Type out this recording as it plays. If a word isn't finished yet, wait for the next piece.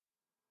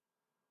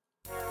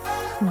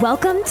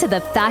Welcome to the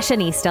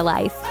Fashionista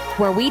Life,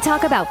 where we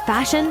talk about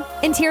fashion,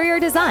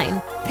 interior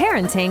design,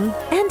 parenting,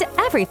 and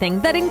everything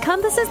that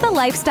encompasses the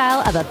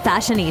lifestyle of a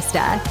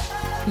fashionista.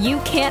 You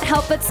can't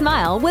help but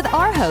smile with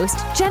our host,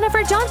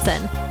 Jennifer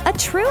Johnson, a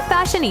true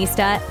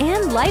fashionista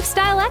and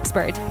lifestyle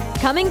expert,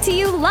 coming to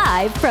you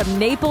live from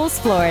Naples,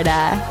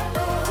 Florida.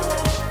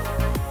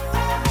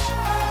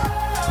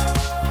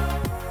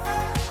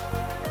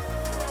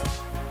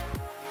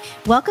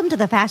 Welcome to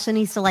the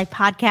Fashionista Life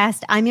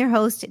podcast. I'm your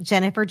host,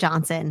 Jennifer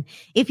Johnson.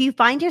 If you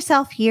find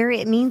yourself here,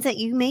 it means that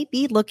you may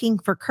be looking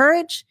for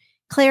courage,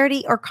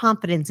 clarity, or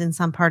confidence in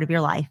some part of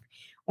your life.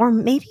 Or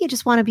maybe you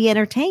just want to be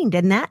entertained,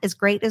 and that is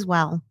great as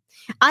well.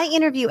 I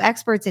interview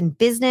experts in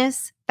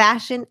business,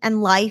 fashion,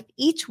 and life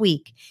each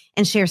week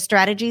and share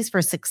strategies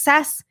for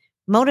success,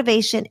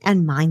 motivation,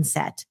 and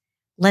mindset.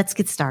 Let's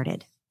get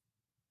started.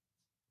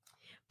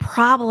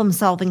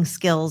 Problem-solving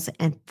skills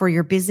and for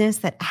your business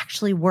that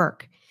actually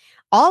work.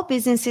 All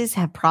businesses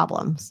have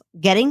problems.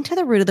 Getting to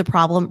the root of the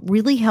problem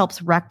really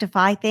helps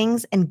rectify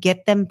things and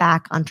get them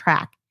back on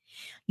track.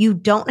 You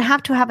don't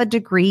have to have a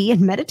degree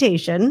in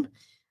meditation.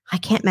 I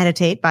can't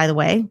meditate, by the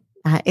way.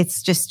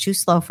 It's just too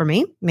slow for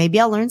me.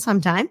 Maybe I'll learn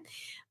sometime.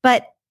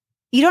 But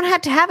you don't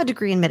have to have a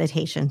degree in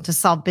meditation to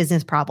solve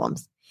business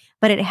problems.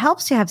 But it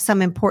helps to have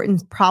some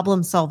important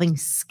problem-solving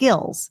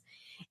skills.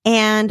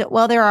 And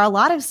while there are a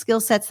lot of skill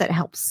sets that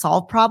help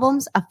solve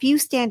problems, a few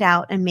stand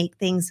out and make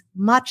things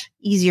much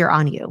easier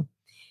on you.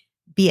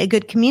 Be a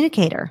good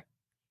communicator.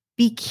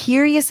 Be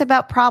curious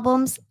about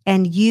problems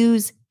and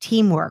use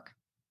teamwork.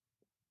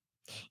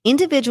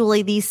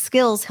 Individually, these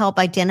skills help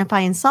identify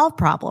and solve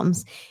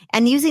problems,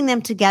 and using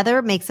them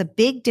together makes a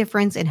big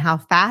difference in how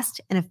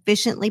fast and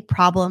efficiently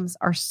problems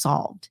are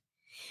solved.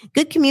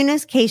 Good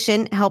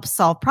communication helps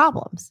solve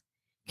problems.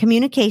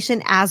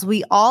 Communication, as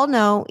we all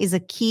know, is a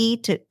key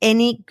to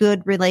any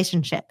good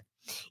relationship.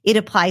 It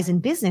applies in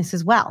business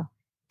as well.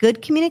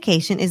 Good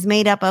communication is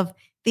made up of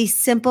these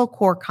simple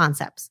core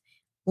concepts.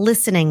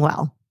 Listening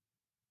well,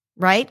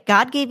 right?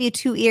 God gave you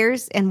 2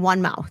 ears and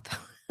 1 mouth.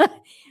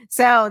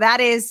 So that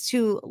is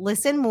to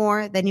listen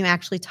more than you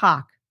actually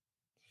talk.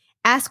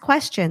 Ask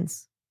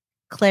questions,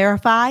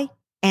 clarify,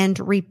 and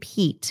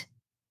repeat.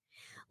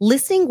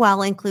 Listening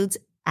well includes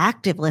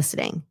active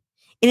listening.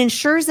 It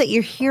ensures that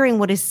you're hearing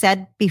what is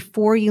said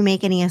before you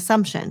make any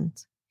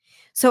assumptions.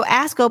 So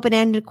ask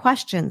open-ended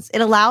questions. It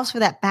allows for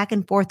that back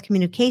and forth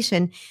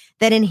communication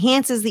that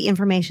enhances the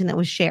information that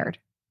was shared.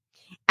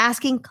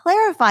 Asking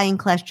clarifying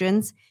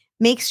questions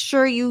makes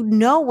sure you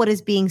know what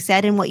is being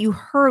said and what you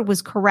heard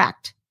was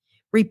correct.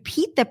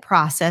 Repeat the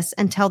process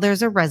until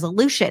there's a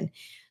resolution.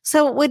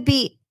 So it would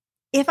be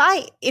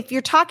if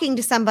you're talking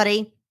to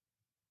somebody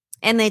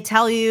and they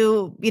tell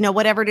you,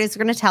 whatever it is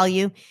they're going to tell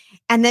you,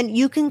 and then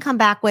you can come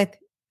back with,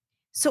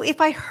 so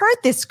if I heard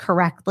this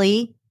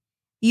correctly,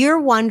 you're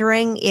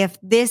wondering if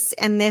this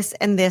and this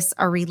and this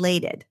are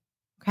related.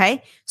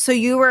 Okay. So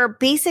you are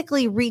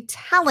basically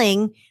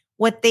retelling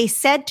what they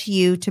said to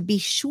you to be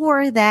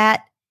sure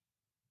that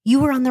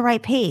you were on the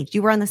right page.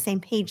 You were on the same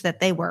page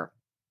that they were.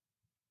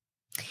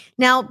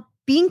 Now,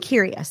 being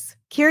curious.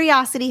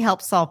 Curiosity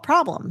helps solve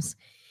problems.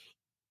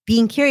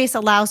 Being curious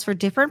allows for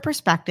different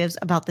perspectives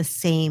about the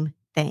same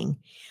thing.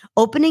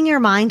 Opening your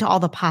mind to all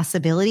the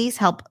possibilities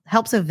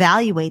helps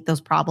evaluate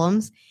those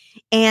problems,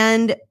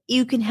 and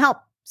you can help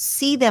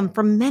see them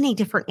from many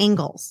different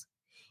angles.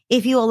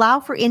 If you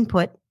allow for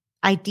input,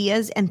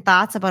 ideas, and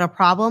thoughts about a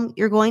problem,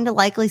 you're going to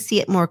likely see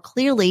it more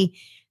clearly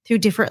through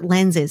different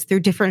lenses,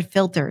 through different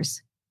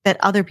filters that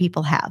other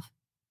people have.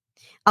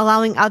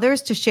 Allowing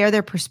others to share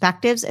their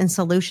perspectives and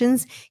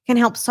solutions can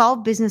help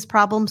solve business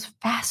problems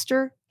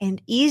faster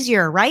and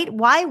easier, right?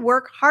 Why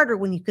work harder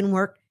when you can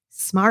work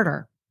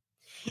smarter?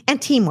 And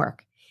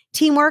teamwork.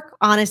 Teamwork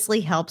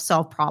honestly helps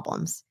solve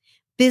problems.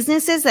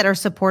 Businesses that are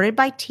supported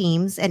by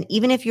teams, and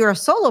even if you're a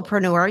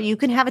solopreneur, you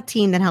can have a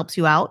team that helps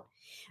you out.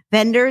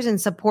 Vendors and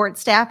support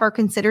staff are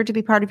considered to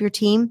be part of your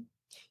team.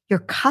 Your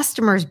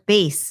customer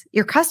base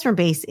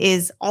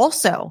is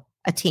also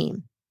a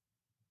team.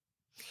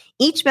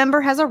 Each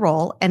member has a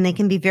role, and they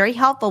can be very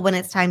helpful when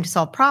it's time to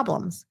solve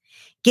problems.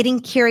 Getting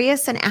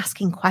curious and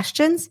asking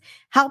questions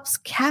helps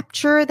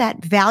capture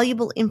that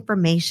valuable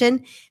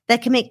information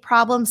that can make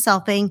problem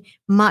solving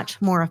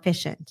much more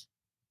efficient.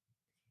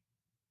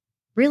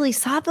 Really,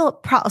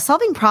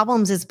 solving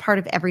problems is part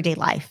of everyday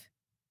life.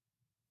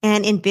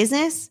 And in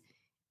business,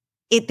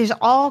 there's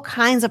all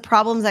kinds of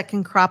problems that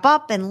can crop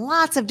up and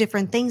lots of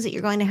different things that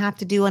you're going to have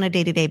to do on a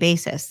day-to-day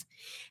basis.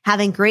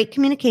 Having great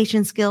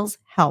communication skills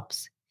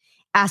helps.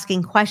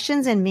 Asking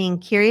questions and being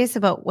curious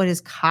about what is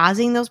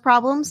causing those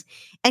problems,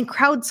 and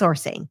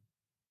crowdsourcing.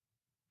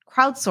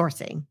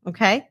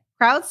 Okay?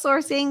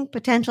 Crowdsourcing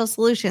potential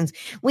solutions.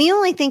 We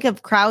only think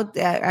of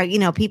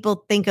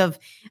people think of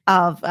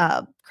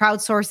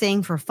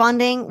crowdsourcing for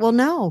funding. Well,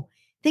 no.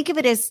 Think of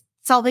it as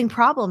solving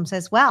problems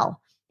as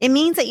well. It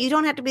means that you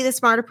don't have to be the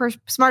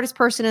smartest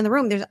person in the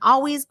room. There's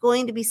always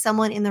going to be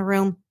someone in the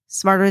room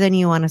smarter than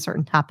you on a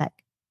certain topic.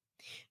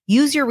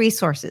 Use your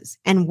resources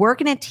and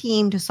work in a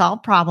team to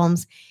solve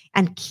problems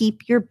and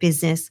keep your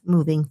business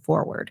moving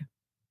forward.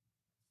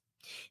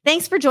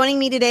 Thanks for joining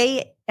me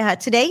today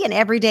and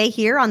every day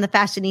here on The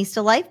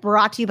Fashionista Life,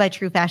 brought to you by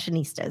True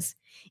Fashionistas.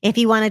 If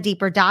you want a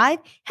deeper dive,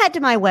 head to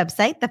my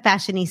website,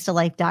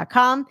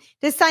 thefashionistalife.com,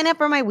 to sign up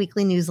for my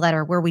weekly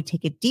newsletter where we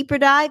take a deeper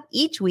dive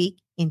each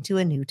week into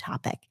a new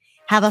topic.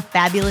 Have a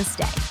fabulous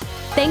day.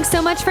 Thanks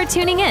so much for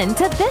tuning in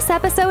to this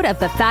episode of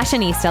The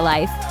Fashionista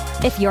Life.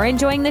 If you're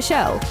enjoying the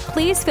show,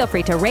 please feel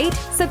free to rate,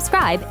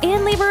 subscribe,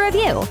 and leave a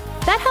review.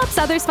 That helps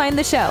others find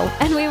the show,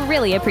 and we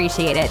really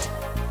appreciate it.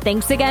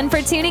 Thanks again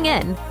for tuning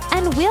in,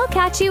 and we'll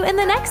catch you in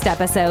the next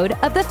episode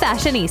of The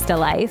Fashionista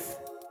Life.